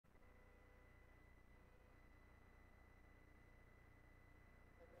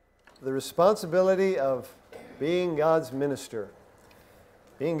the responsibility of being God's minister,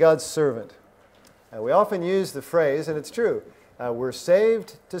 being God's servant. We often use the phrase, and it's true, we're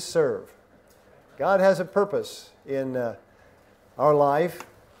saved to serve. God has a purpose in our life,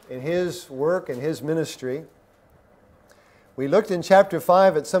 in His work and His ministry. We looked in chapter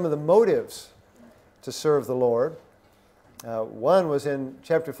 5 at some of the motives to serve the Lord. One was in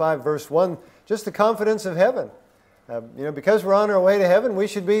chapter 5, verse 1, just the confidence of heaven. Because we're on our way to heaven, we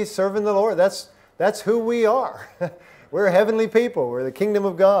should be serving the Lord. That's who we are. We're heavenly people. We're the kingdom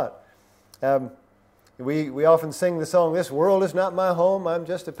of God. We often sing the song, "This world is not my home, I'm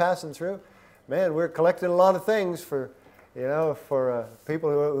just a passing through." Man, we're collecting a lot of things for people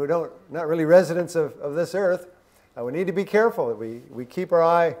who don't, not really residents of this earth. We need to be careful that we keep our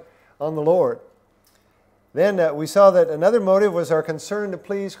eye on the Lord. Then we saw that another motive was our concern to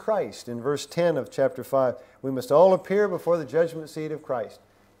please Christ. In verse 10 of chapter 5, we must all appear before the judgment seat of Christ.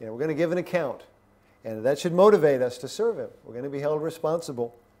 We're going to give an account, and that should motivate us to serve Him. We're going to be held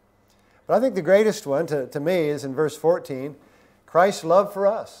responsible. But I think the greatest one to me is in verse 14, Christ's love for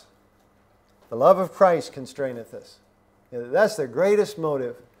us. The love of Christ constraineth us. That's the greatest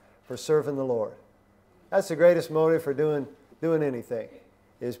motive for serving the Lord. That's the greatest motive for doing anything,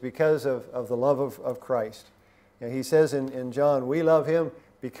 is because of the love of Christ. He says in John, we love Him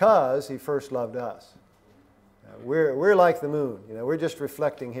because He first loved us. We're like the moon. We're just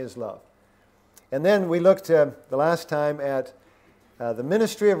reflecting His love. And then we looked the last time at the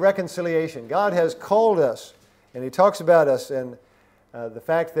ministry of reconciliation. God has called us, and He talks about us and the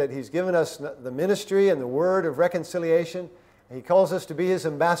fact that He's given us the ministry and the word of reconciliation. He calls us to be His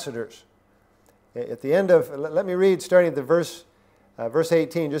ambassadors. At the end of, let me read starting at the verse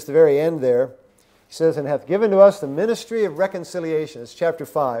 18, just the very end there. He says, "And hath given to us the ministry of reconciliation." It's chapter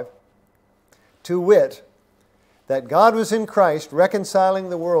 5. "To wit, that God was in Christ reconciling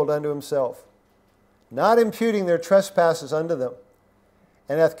the world unto Himself, not imputing their trespasses unto them,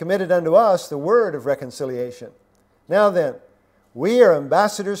 and hath committed unto us the word of reconciliation. Now then, we are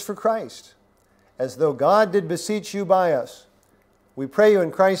ambassadors for Christ, as though God did beseech you by us. We pray you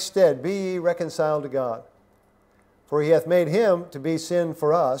in Christ's stead, be ye reconciled to God. For He hath made Him to be sin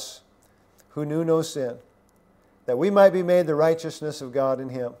for us, who knew no sin, that we might be made the righteousness of God in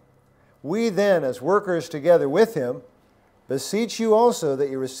Him. We then, as workers together with Him, beseech you also that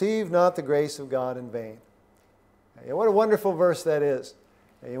you receive not the grace of God in vain." What a wonderful verse that is.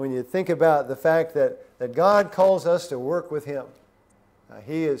 When you think about the fact that God calls us to work with Him.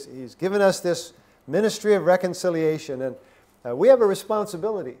 He's given us this ministry of reconciliation, and we have a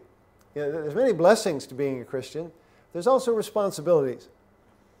responsibility. There's many blessings to being a Christian. There's also responsibilities.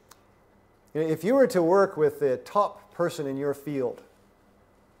 If you were to work with the top person in your field,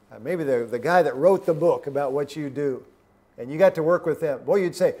 maybe the guy that wrote the book about what you do, and you got to work with them, boy,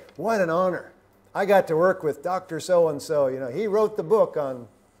 you'd say, what an honor. I got to work with Dr. So-and-so. He wrote the book on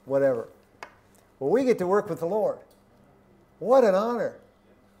whatever. Well, we get to work with the Lord. What an honor.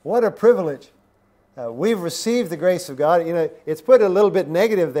 What a privilege. We've received the grace of God. It's put a little bit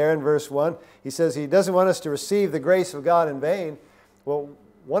negative there in verse 1. He says He doesn't want us to receive the grace of God in vain. Well,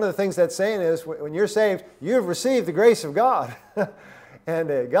 one of the things that's saying is when you're saved, you've received the grace of God.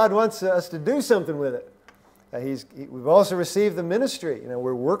 And God wants us to do something with it. We've also received the ministry.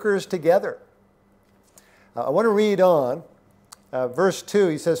 We're workers together. I want to read on. Verse 2,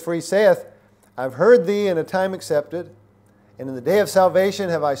 he says, "For He saith, I've heard thee in a time accepted, and in the day of salvation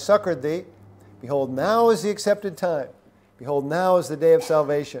have I succored thee. Behold, now is the accepted time. Behold, now is the day of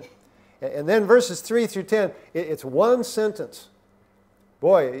salvation." And then verses 3 through 10, it's one sentence.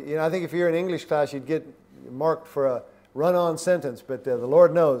 Boy, I think if you're in English class, you'd get marked for a run-on sentence, but the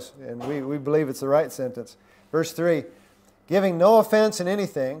Lord knows, and we believe it's the right sentence. Verse 3, "Giving no offense in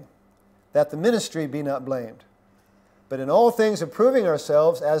anything, that the ministry be not blamed, but in all things approving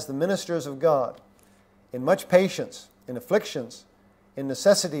ourselves as the ministers of God, in much patience, in afflictions, in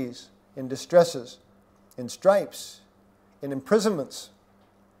necessities, in distresses, in stripes, in imprisonments,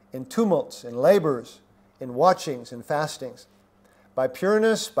 in tumults, in labors, in watchings, in fastings, by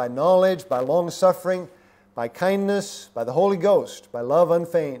pureness, by knowledge, by long-suffering, by kindness, by the Holy Ghost, by love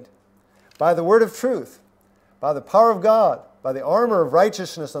unfeigned, by the word of truth, by the power of God, by the armor of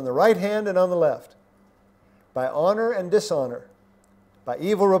righteousness on the right hand and on the left, by honor and dishonor, by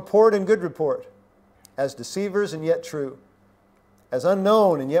evil report and good report, as deceivers and yet true, as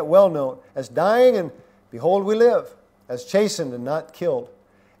unknown and yet well known, as dying and behold we live, as chastened and not killed,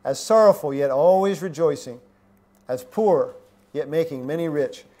 as sorrowful yet always rejoicing, as poor yet making many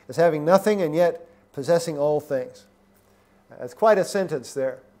rich, as having nothing and yet possessing all things." That's quite a sentence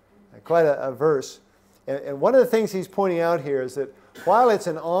there, quite a verse. And one of the things he's pointing out here is that while it's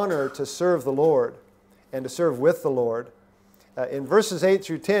an honor to serve the Lord and to serve with the Lord, in verses 8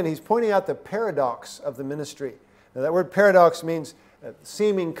 through 10, he's pointing out the paradox of the ministry. Now, that word paradox means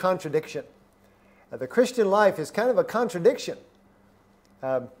seeming contradiction. The Christian life is kind of a contradiction.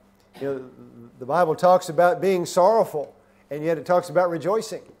 The Bible talks about being sorrowful, and yet it talks about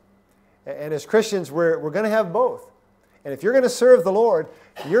rejoicing. And as Christians, we're going to have both. And if you're going to serve the Lord,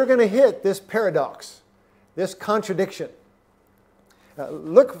 you're going to hit this paradox, this contradiction.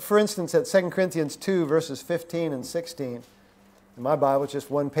 Look, for instance, at 2 Corinthians 2, verses 15 and 16. In my Bible, it's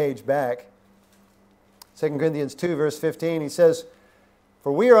just one page back. 2 Corinthians 2, verse 15, he says,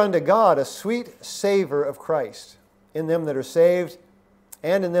 "For we are unto God a sweet savor of Christ, in them that are saved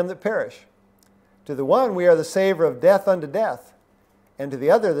and in them that perish. To the one we are the savor of death unto death, and to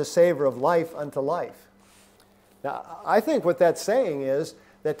the other the savor of life unto life." Now, I think what that's saying is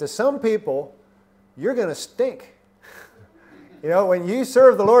that to some people, you're going to stink. When you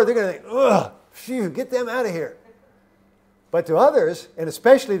serve the Lord, they're going to think, ugh, phew, get them out of here. But to others, and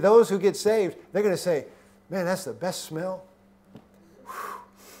especially those who get saved, they're going to say, man, that's the best smell.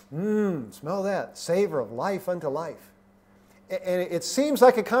 Smell that. Savor of life unto life. And it seems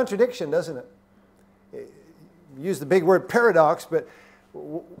like a contradiction, doesn't it? Use the big word paradox, but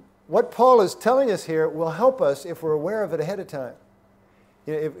what Paul is telling us here will help us if we're aware of it ahead of time.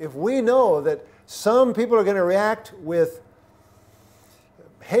 If we know that some people are going to react with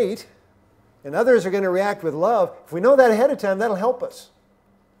hate and others are going to react with love, if we know that ahead of time, that'll help us.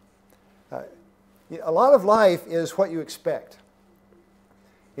 A lot of life is what you expect.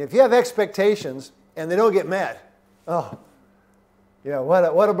 If you have expectations and they don't get met, what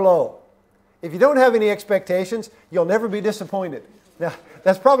a blow. If you don't have any expectations, you'll never be disappointed. Now,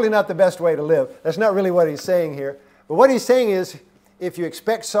 that's probably not the best way to live. That's not really what he's saying here. But what he's saying is, if you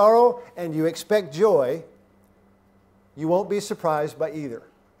expect sorrow and you expect joy, you won't be surprised by either.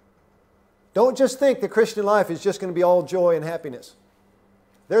 Don't just think the Christian life is just going to be all joy and happiness.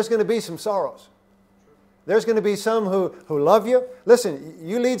 There's going to be some sorrows. There's going to be some who love you. Listen,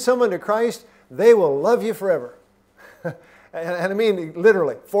 you lead someone to Christ, they will love you forever. and I mean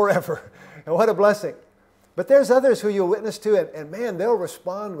literally, forever. And what a blessing. But there's others who you'll witness to, and man, they'll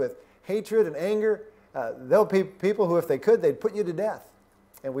respond with hatred and anger. There'll be people who, if they could, they'd put you to death.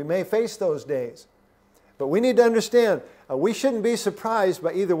 And we may face those days. But we need to understand, we shouldn't be surprised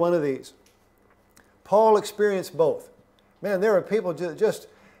by either one of these. Paul experienced both. Man, there were people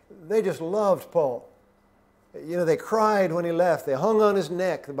they just loved Paul. They cried when he left. They hung on his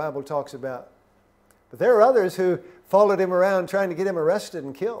neck, the Bible talks about. But there were others who followed him around trying to get him arrested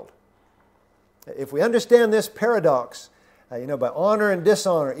and killed. If we understand this paradox, by honor and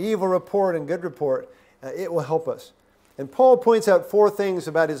dishonor, evil report and good report, it will help us. And Paul points out 4 things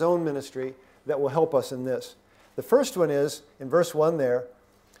about his own ministry that will help us in this. The first one is, in verse 1 there,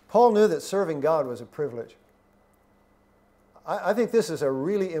 Paul knew that serving God was a privilege. I think this is a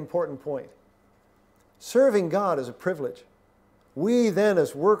really important point. Serving God is a privilege. We then,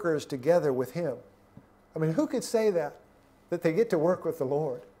 as workers together with Him. I mean, who could say that they get to work with the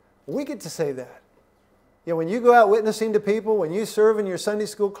Lord? We get to say that. When you go out witnessing to people, when you serve in your Sunday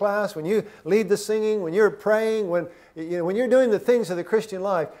school class, when you lead the singing, when you're praying, when you're doing the things of the Christian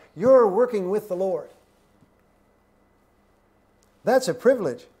life, you're working with the Lord. That's a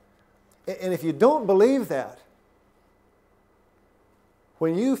privilege. And if you don't believe that,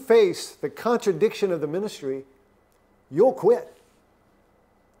 when you face the contradiction of the ministry, you'll quit.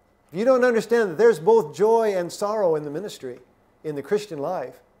 If you don't understand that there's both joy and sorrow in the ministry, in the Christian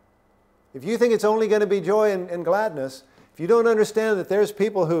life, if you think it's only going to be joy and gladness, if you don't understand that there's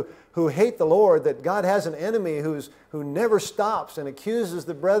people who hate the Lord, that God has an enemy who never stops and accuses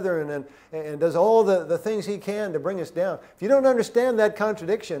the brethren and does all the things he can to bring us down, if you don't understand that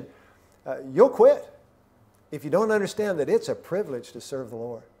contradiction, you'll quit. If you don't understand that it's a privilege to serve the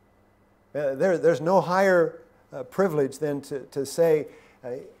Lord. There's no higher privilege than to say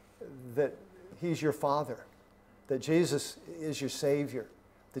that He's your Father, that Jesus is your Savior,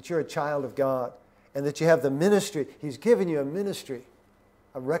 that you're a child of God, and that you have the ministry. He's given you a ministry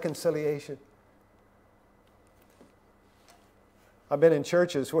of reconciliation. I've been in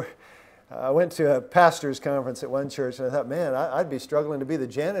churches where I went to a pastor's conference at one church, and I thought, man, I'd be struggling to be the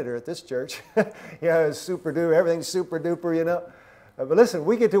janitor at this church. It's super duper, everything's super duper, But listen,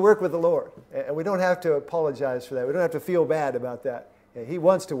 we get to work with the Lord, and we don't have to apologize for that. We don't have to feel bad about that. He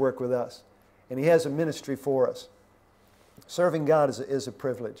wants to work with us, and He has a ministry for us. Serving God is a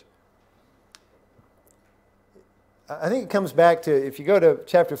privilege. I think it comes back to, if you go to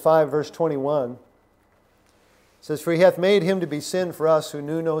chapter 5, verse 21, it says, "For He hath made Him to be sin for us who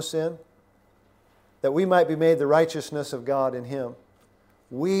knew no sin, that we might be made the righteousness of God in him.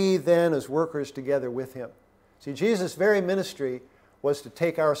 We then as workers together with him. See, Jesus' very ministry was to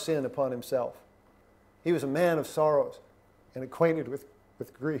take our sin upon himself. He was a man of sorrows and acquainted with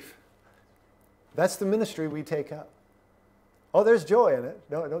grief. That's the ministry we take up. Oh, there's joy in it.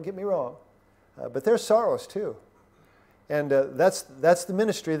 No, don't get me wrong. But there's sorrows too. And that's the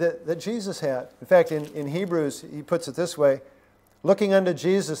ministry that Jesus had. In fact, in Hebrews, he puts it this way, looking unto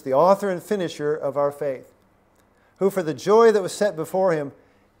Jesus, the author and finisher of our faith, who for the joy that was set before him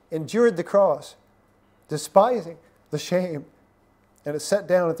endured the cross, despising the shame, and is set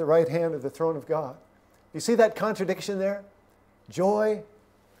down at the right hand of the throne of God. You see that contradiction there? Joy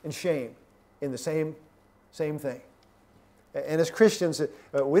and shame in the same thing. And as Christians,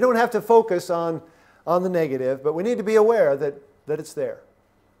 we don't have to focus on the negative, but we need to be aware that it's there.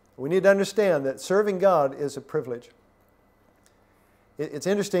 We need to understand that serving God is a privilege. It's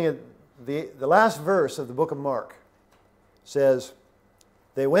interesting, the last verse of the book of Mark says,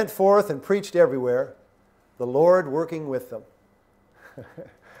 they went forth and preached everywhere, the Lord working with them.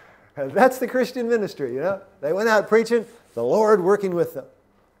 That's the Christian ministry, you know. They went out preaching, the Lord working with them.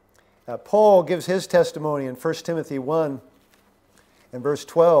 Paul gives his testimony in 1 Timothy 1 and verse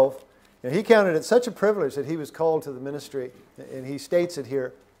 12. And he counted it such a privilege that he was called to the ministry. And he states it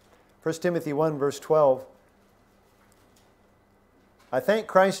here. 1 Timothy 1 verse 12. I thank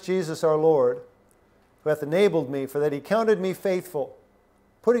Christ Jesus our Lord, who hath enabled me, for that he counted me faithful,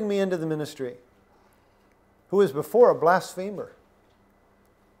 putting me into the ministry, who was before a blasphemer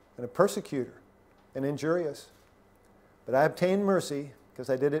and a persecutor and injurious. But I obtained mercy, because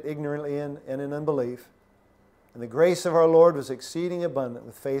I did it ignorantly and in unbelief. And the grace of our Lord was exceeding abundant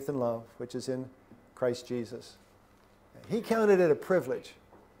with faith and love, which is in Christ Jesus. He counted it a privilege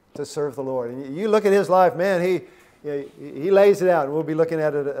to serve the Lord. And you look at his life, man, he lays it out. And we'll be looking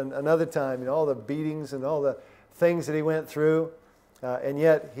at it another time, you know, all the beatings and all the things that he went through. And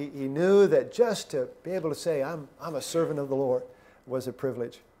yet he knew that just to be able to say, I'm a servant of the Lord, was a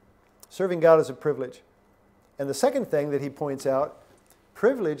privilege. Serving God is a privilege. And the second thing that he points out,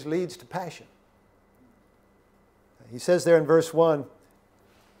 privilege leads to passion. He says there in verse 1,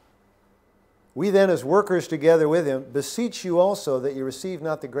 we then as workers together with him beseech you also that you receive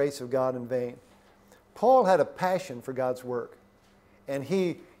not the grace of God in vain. Paul had a passion for God's work, and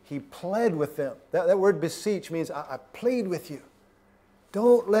he pled with them. That word beseech means I plead with you.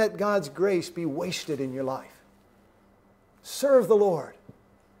 Don't let God's grace be wasted in your life. Serve the Lord.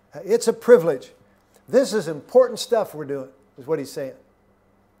 It's a privilege. This is important stuff we're doing, is what he's saying.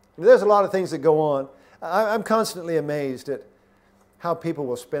 There's a lot of things that go on. I'm constantly amazed at how people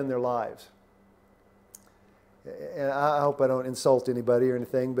will spend their lives. And I hope I don't insult anybody or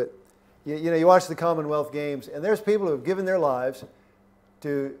anything, but you watch the Commonwealth Games, and there's people who have given their lives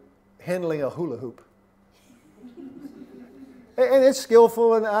to handling a hula hoop. And it's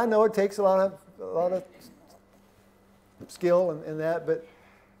skillful, and I know it takes a lot of skill in that, but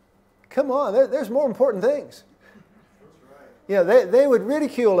come on, there's more important things. You know, they would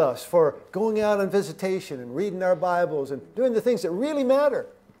ridicule us for going out on visitation and reading our Bibles and doing the things that really matter.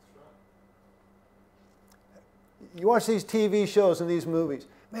 You watch these TV shows and these movies.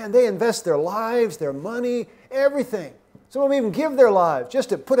 Man, they invest their lives, their money, everything. Some of them even give their lives just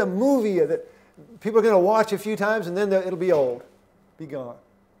to put a movie that people are going to watch a few times and then it'll be old, be gone.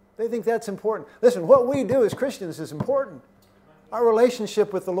 They think that's important. Listen, what we do as Christians is important. Our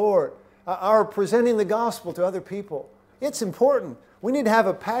relationship with the Lord, our presenting the gospel to other people. It's important. We need to have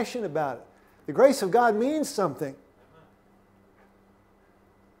a passion about it. The grace of God means something.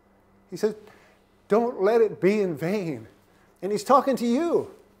 He says, don't let it be in vain. And he's talking to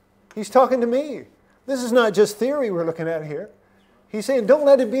you. He's talking to me. This is not just theory we're looking at here. He's saying, don't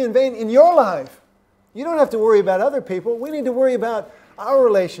let it be in vain in your life. You don't have to worry about other people. We need to worry about our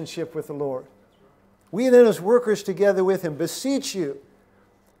relationship with the Lord. We then as workers together with him beseech you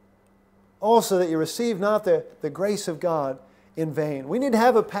also that you receive not the grace of God in vain. We need to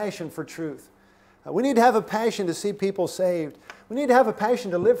have a passion for truth. We need to have a passion to see people saved. We need to have a passion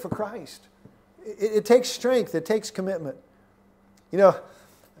to live for Christ. It takes strength. It takes commitment. You know,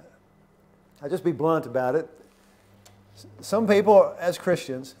 I'll just be blunt about it. Some people, as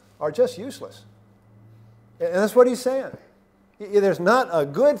Christians, are just useless. And that's what he's saying. There's not a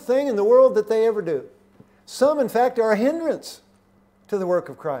good thing in the world that they ever do. Some, in fact, are a hindrance to the work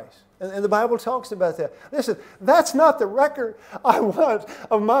of Christ. And the Bible talks about that. Listen, that's not the record I want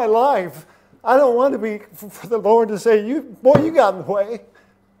of my life. I don't want to be for the Lord to say, you got in the way.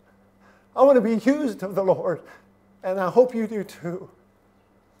 I want to be used of the Lord. And I hope you do too.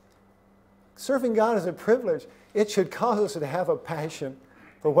 Serving God is a privilege. It should cause us to have a passion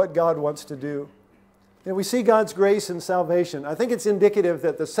for what God wants to do. We see God's grace and salvation. I think it's indicative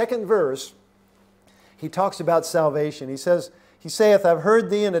that the second verse, he talks about salvation. He says, He saith, I've heard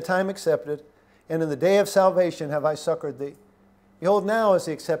thee in a time accepted, and in the day of salvation have I succored thee. Behold, now is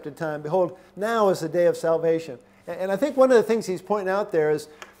the accepted time. Behold, now is the day of salvation. And I think one of the things he's pointing out there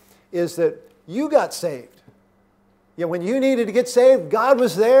is that you got saved. When you needed to get saved, God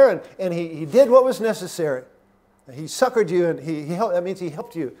was there, and He did what was necessary. He succored you, and that means He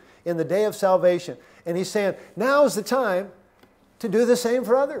helped you in the day of salvation. And He's saying, now is the time to do the same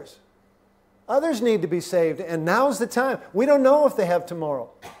for others. Others need to be saved, and now's the time. We don't know if they have tomorrow.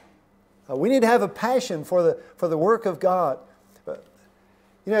 We need to have a passion for the work of God. But,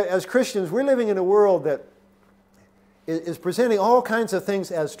 as Christians, we're living in a world that is presenting all kinds of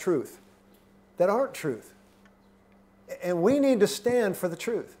things as truth that aren't truth. And we need to stand for the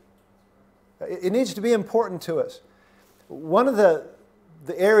truth. It needs to be important to us. One of the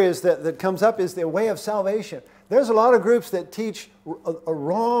areas that comes up is the way of salvation. There's a lot of groups that teach a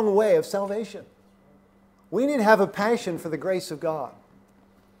wrong way of salvation. We need to have a passion for the grace of God.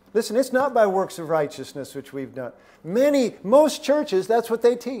 Listen, it's not by works of righteousness which we've done. Most churches, that's what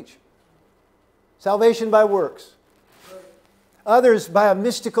they teach. Salvation by works. Others by a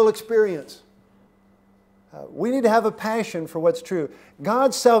mystical experience. We need to have a passion for what's true.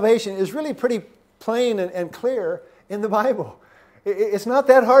 God's salvation is really pretty plain and clear in the Bible. It's not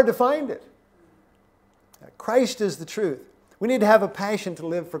that hard to find it. Christ is the truth. We need to have a passion to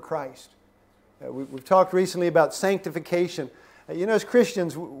live for Christ. We've talked recently about sanctification. As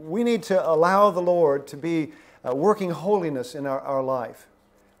Christians, we need to allow the Lord to be working holiness in our life.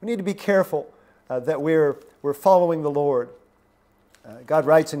 We need to be careful that we're following the Lord. God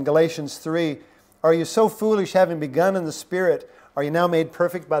writes in Galatians 3, Are you so foolish, having begun in the Spirit, are you now made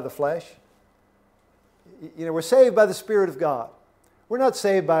perfect by the flesh? We're saved by the Spirit of God. We're not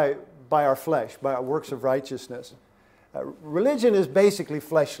saved by our flesh, by our works of righteousness. Religion is basically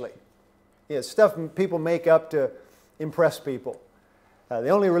fleshly. It's stuff people make up to impress people. The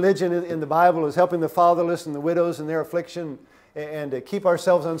only religion in the Bible is helping the fatherless and the widows in their affliction and to keep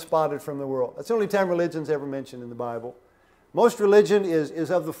ourselves unspotted from the world. That's the only time religion's ever mentioned in the Bible. Most religion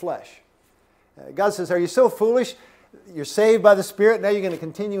is of the flesh. God says, are you so foolish? You're saved by the Spirit, now you're going to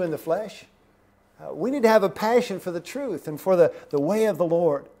continue in the flesh? We need to have a passion for the truth and for the way of the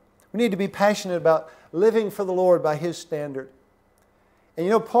Lord. We need to be passionate about living for the Lord by His standard.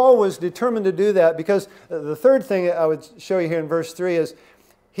 And Paul was determined to do that because the third thing I would show you here in verse 3 is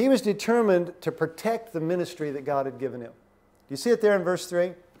he was determined to protect the ministry that God had given him. Do you see it there in verse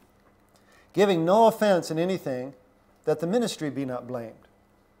 3? Giving no offense in anything, that the ministry be not blamed.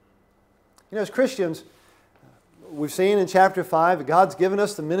 As Christians, we've seen in chapter 5 that God's given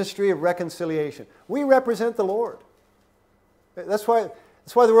us the ministry of reconciliation. We represent the Lord. That's why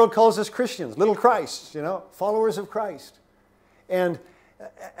the world calls us Christians, little Christs, followers of Christ. And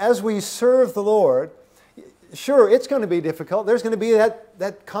as we serve the Lord, sure, it's going to be difficult. There's going to be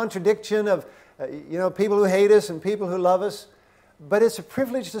that contradiction of, people who hate us and people who love us. But it's a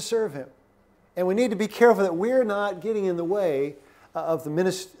privilege to serve Him. And we need to be careful that we're not getting in the way of the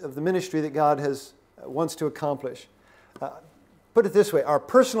ministry that God wants to accomplish. Put it this way, our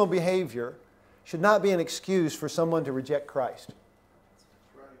personal behavior should not be an excuse for someone to reject Christ.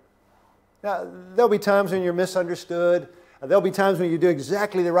 Now, there'll be times when you're misunderstood. There'll be times when you do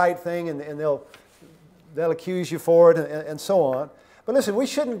exactly the right thing and they'll accuse you for it and so on. But listen, we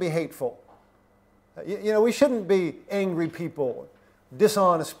shouldn't be hateful. We shouldn't be angry people,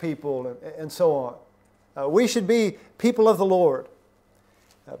 dishonest people, and so on. We should be people of the Lord.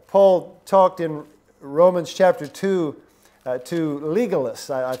 Paul talked in Romans chapter 2 to legalists,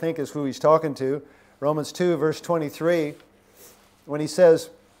 I think is who he's talking to. Romans 2, verse 23, when he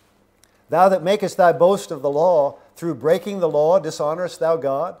says, Thou that makest thy boast of the law, through breaking the law, dishonorest thou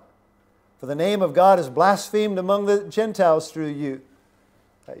God? For the name of God is blasphemed among the Gentiles through you.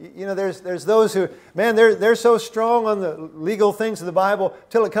 There's those who, they're so strong on the legal things of the Bible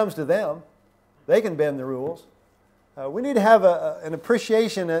till it comes to them. They can bend the rules. We need to have an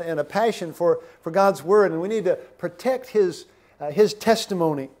appreciation and a passion for God's Word, and we need to protect His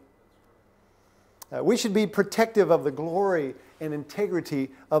testimony. We should be protective of the glory and integrity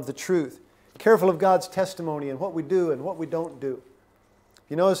of the truth. Careful of God's testimony and what we do and what we don't do.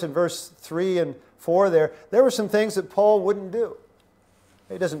 You notice in verse 3 and 4 there were some things that Paul wouldn't do.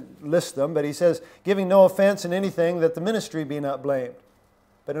 He doesn't list them, but he says, giving no offense in anything, that the ministry be not blamed,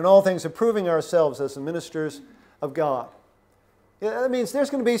 but in all things approving ourselves as the ministers of God. That means there's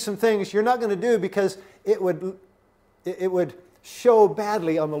going to be some things you're not going to do because it would show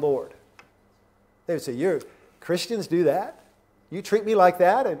badly on the Lord. They would say, Christians do that? You treat me like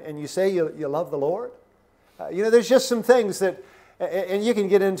that and you say you love the Lord? There's just some things that, and you can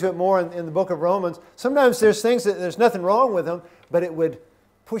get into it more in the book of Romans. Sometimes there's things that there's nothing wrong with them, but it would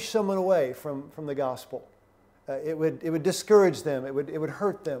push someone away from the gospel. It would discourage them. It would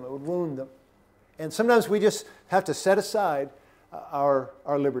hurt them. It would wound them. And sometimes we just have to set aside our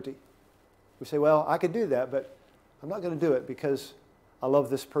liberty. We say, well, I could do that, but I'm not going to do it because I love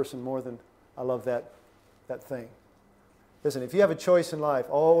this person more than I love that thing. Listen, if you have a choice in life,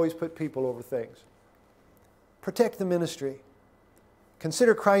 always put people over things. Protect the ministry.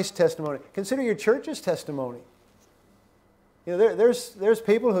 Consider Christ's testimony. Consider your church's testimony. There's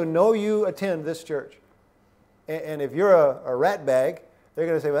people who know you attend this church. And if you're a rat bag, they're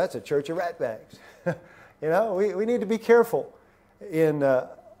going to say, well, that's a church of rat bags. We need to be careful in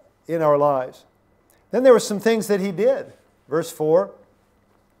our lives. Then there were some things that he did. Verse 4,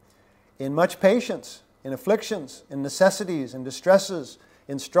 in much patience, in afflictions, in necessities, in distresses,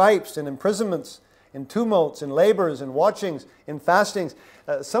 in stripes, in imprisonments, in tumults, in labors, in watchings, in fastings.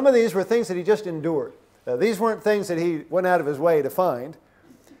 Some of these were things that he just endured. These weren't things that he went out of his way to find.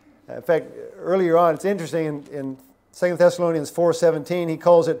 In fact, earlier on, it's interesting, in 2 Thessalonians 4:17, he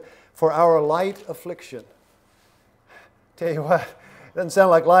calls it, for our light affliction. Tell you what, it doesn't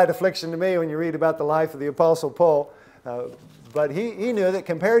sound like light affliction to me when you read about the life of the Apostle Paul. But he knew that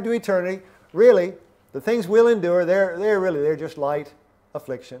compared to eternity, really, the things we'll endure, they're just light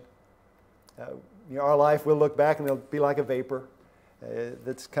affliction. Our life, we'll look back and it'll be like a vapor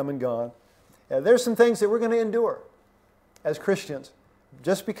that's come and gone. There's some things that we're going to endure as Christians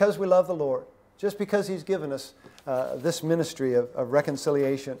just because we love the Lord, just because He's given us this ministry of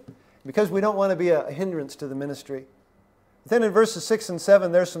reconciliation, because we don't want to be a hindrance to the ministry. Then in verses 6 and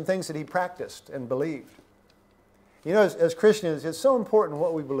 7, there's some things that he practiced and believed. As Christians, it's so important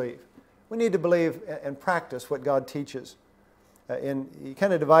what we believe. We need to believe and practice what God teaches. And he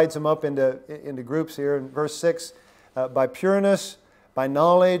kind of divides them up into groups here. In verse 6, by pureness, by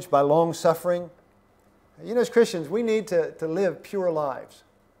knowledge, by long-suffering. As Christians, we need to live pure lives.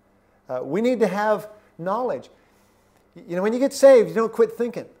 We need to have knowledge. When you get saved, you don't quit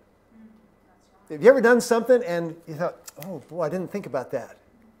thinking. Have you ever done something and you thought, oh, boy, I didn't think about that?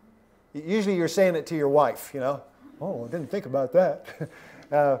 Usually you're saying it to your wife, Oh, I didn't think about that.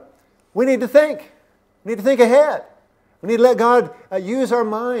 We need to think. We need to think ahead. We need to let God use our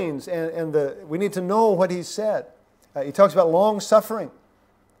minds, and we need to know what He's said. He talks about long-suffering.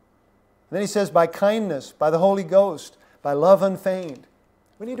 And then he says, by kindness, by the Holy Ghost, by love unfeigned.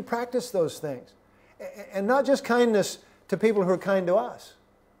 We need to practice those things. And not just kindness to people who are kind to us.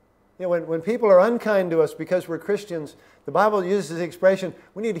 When people are unkind to us because we're Christians, the Bible uses the expression,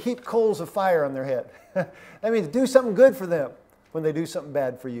 we need to heap coals of fire on their head. That means do something good for them when they do something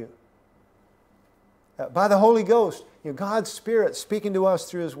bad for you. By the Holy Ghost, God's Spirit speaking to us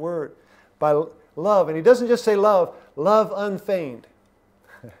through His Word. By love, and He doesn't just say love unfeigned.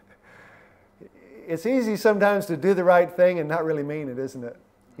 It's easy sometimes to do the right thing and not really mean it, isn't it?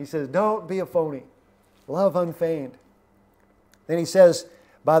 He says, don't be a phony. Love unfeigned. Then he says,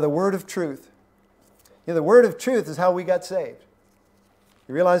 by the word of truth. The word of truth is how we got saved.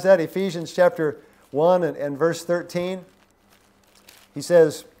 You realize that? Ephesians chapter 1 and verse 13. He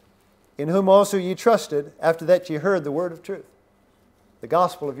says, in whom also ye trusted, after that ye heard the word of truth, the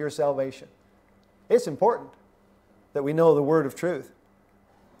gospel of your salvation. It's important that we know the word of truth.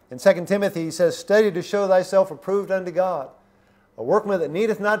 In 2 Timothy, he says, study to show thyself approved unto God, a workman that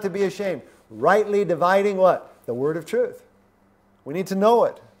needeth not to be ashamed, rightly dividing what? The word of truth. We need to know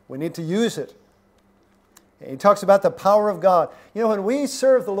it. We need to use it. And he talks about the power of God. When we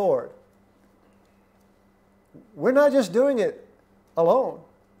serve the Lord, we're not just doing it alone.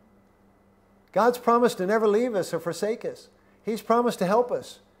 God's promised to never leave us or forsake us. He's promised to help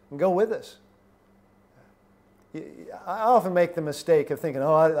us and go with us. I often make the mistake of thinking,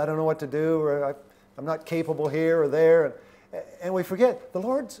 I don't know what to do, or I'm not capable here or there. And we forget, the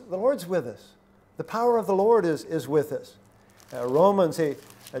Lord's with us. The power of the Lord is with us. Romans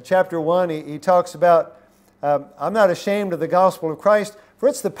chapter 1, he talks about, I'm not ashamed of the gospel of Christ, for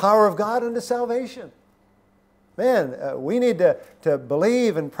it's the power of God unto salvation. Man, we need to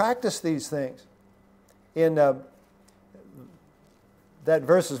believe and practice these things. In that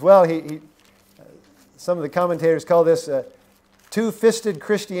verse as well, some of the commentators call this two-fisted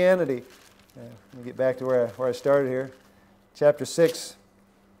Christianity. Let me get back to where I started here. Chapter 6,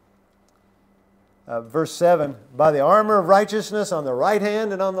 verse 7, by the armor of righteousness on the right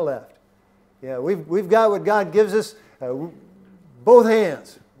hand and on the left. We've got what God gives us, both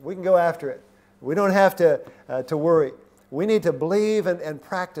hands. We can go after it. We don't have to worry. We need to believe and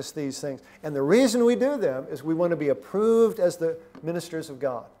practice these things. And the reason we do them is we want to be approved as the ministers of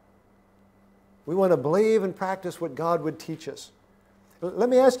God. We want to believe and practice what God would teach us. Let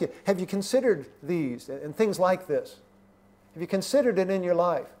me ask you, have you considered these and things like this? Have you considered it in your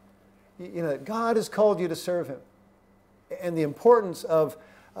life? You know, God has called you to serve Him. And the importance of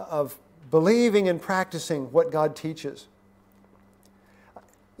believing and practicing what God teaches.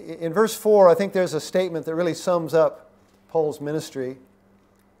 In verse 4, I think there's a statement that really sums up Paul's ministry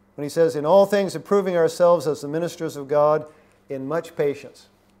when he says, "In all things approving ourselves as the ministers of God in much patience."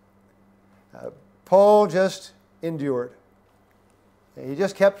 Paul just endured. He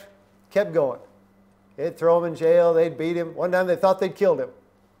just kept going. They'd throw him in jail, they'd beat him. One time they thought they'd killed him.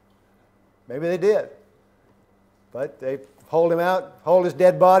 Maybe they did. But they hold his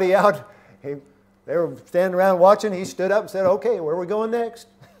dead body out. They were standing around watching. He stood up and said, "Okay, where are we going next?"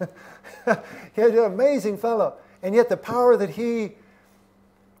 He's an amazing fellow. And yet the power that he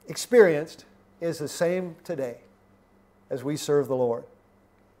experienced is the same today as we serve the Lord.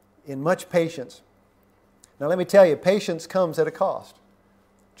 In much patience. Now let me tell you, patience comes at a cost.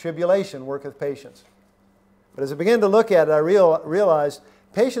 Tribulation worketh patience. But as I began to look at it, I realized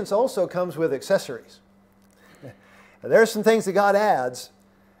patience also comes with accessories. There are some things that God adds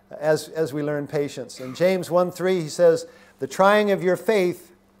as we learn patience. In James 1:3 he says, "The trying of your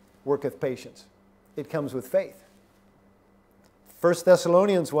faith worketh patience." It comes with faith. 1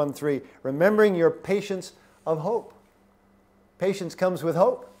 Thessalonians 1:3, "Remembering your patience of hope." Patience comes with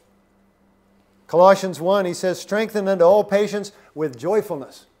hope. Colossians 1, he says, "Strengthen unto all patience with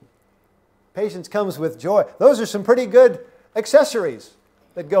joyfulness." Patience comes with joy. Those are some pretty good accessories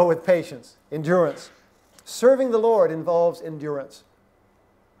that go with patience. Endurance. Serving the Lord involves endurance.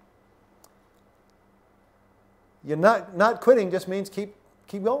 You're not quitting just means keep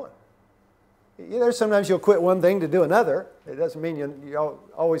going. There's sometimes you'll quit one thing to do another. It doesn't mean you're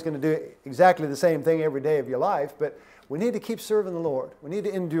always going to do exactly the same thing every day of your life, but we need to keep serving the Lord. We need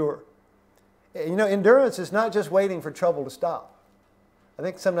to endure. You know, endurance is not just waiting for trouble to stop. I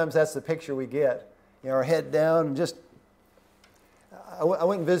think sometimes that's the picture we get. You know, our head down and just... I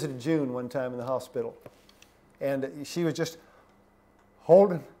went and visited June one time in the hospital, and she was just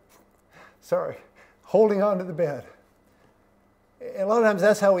holding on to the bed. And a lot of times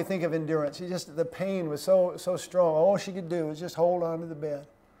that's how we think of endurance. The pain was so strong. All she could do was just hold on to the bed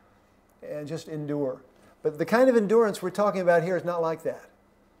and just endure. But the kind of endurance we're talking about here is not like that.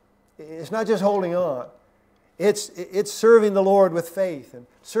 It's not just holding on. It's serving the Lord with faith and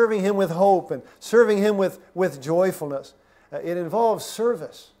serving Him with hope and serving Him with joyfulness. It involves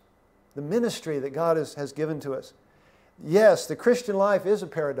service, the ministry that God has given to us. Yes, the Christian life is a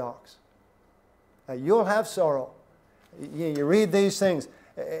paradox. You'll have sorrow. You read these things,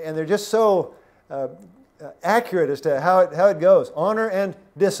 and they're just so accurate as to how it goes. Honor and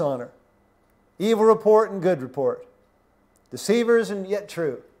dishonor. Evil report and good report. Deceivers and yet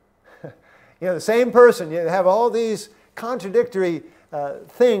true. You know, the same person, you have all these contradictory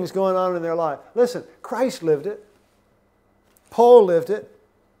things going on in their life. Listen, Christ lived it. Paul lived it.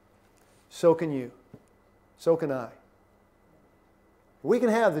 So can you. So can I. We can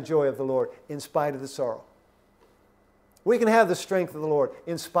have the joy of the Lord in spite of the sorrow. We can have the strength of the Lord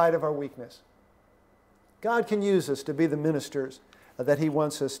in spite of our weakness. God can use us to be the ministers that He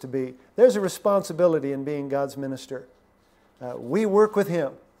wants us to be. There's a responsibility in being God's minister. We work with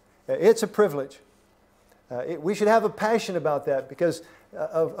Him. It's a privilege. We should have a passion about that because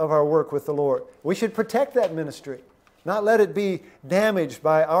of our work with the Lord. We should protect that ministry, not let it be damaged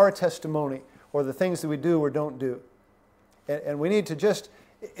by our testimony or the things that we do or don't do. And we need to just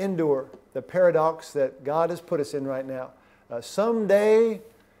endure the paradox that God has put us in right now. Someday,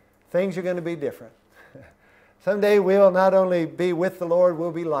 things are going to be different. Someday we'll not only be with the Lord,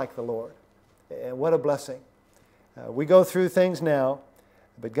 we'll be like the Lord. And what a blessing. We go through things now,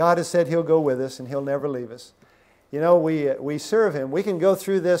 but God has said He'll go with us and He'll never leave us. You know, we serve Him. We can go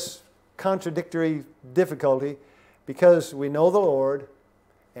through this contradictory difficulty because we know the Lord,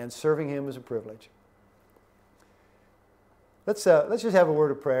 and serving Him is a privilege. Let's just have a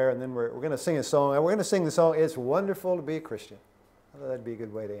word of prayer, and then we're going to sing a song. We're going to sing the song, "It's Wonderful to be a Christian." I thought that'd be a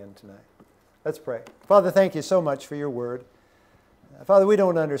good way to end tonight. Let's pray. Father, thank You so much for Your word. Father, we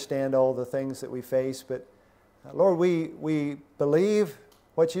don't understand all the things that we face, but Lord, we believe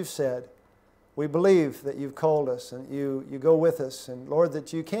what You've said. We believe that You've called us and you go with us, and Lord,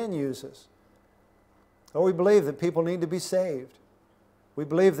 that You can use us. Lord, we believe that people need to be saved. We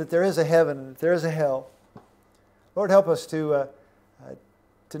believe that there is a heaven and that there is a hell. Lord, help us to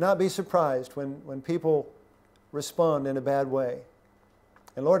not be surprised when people respond in a bad way.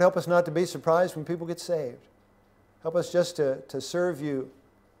 And Lord, help us not to be surprised when people get saved. Help us just to serve You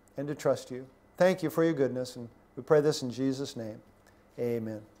and to trust You. Thank You for Your goodness, and we pray this in Jesus' name.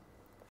 Amen.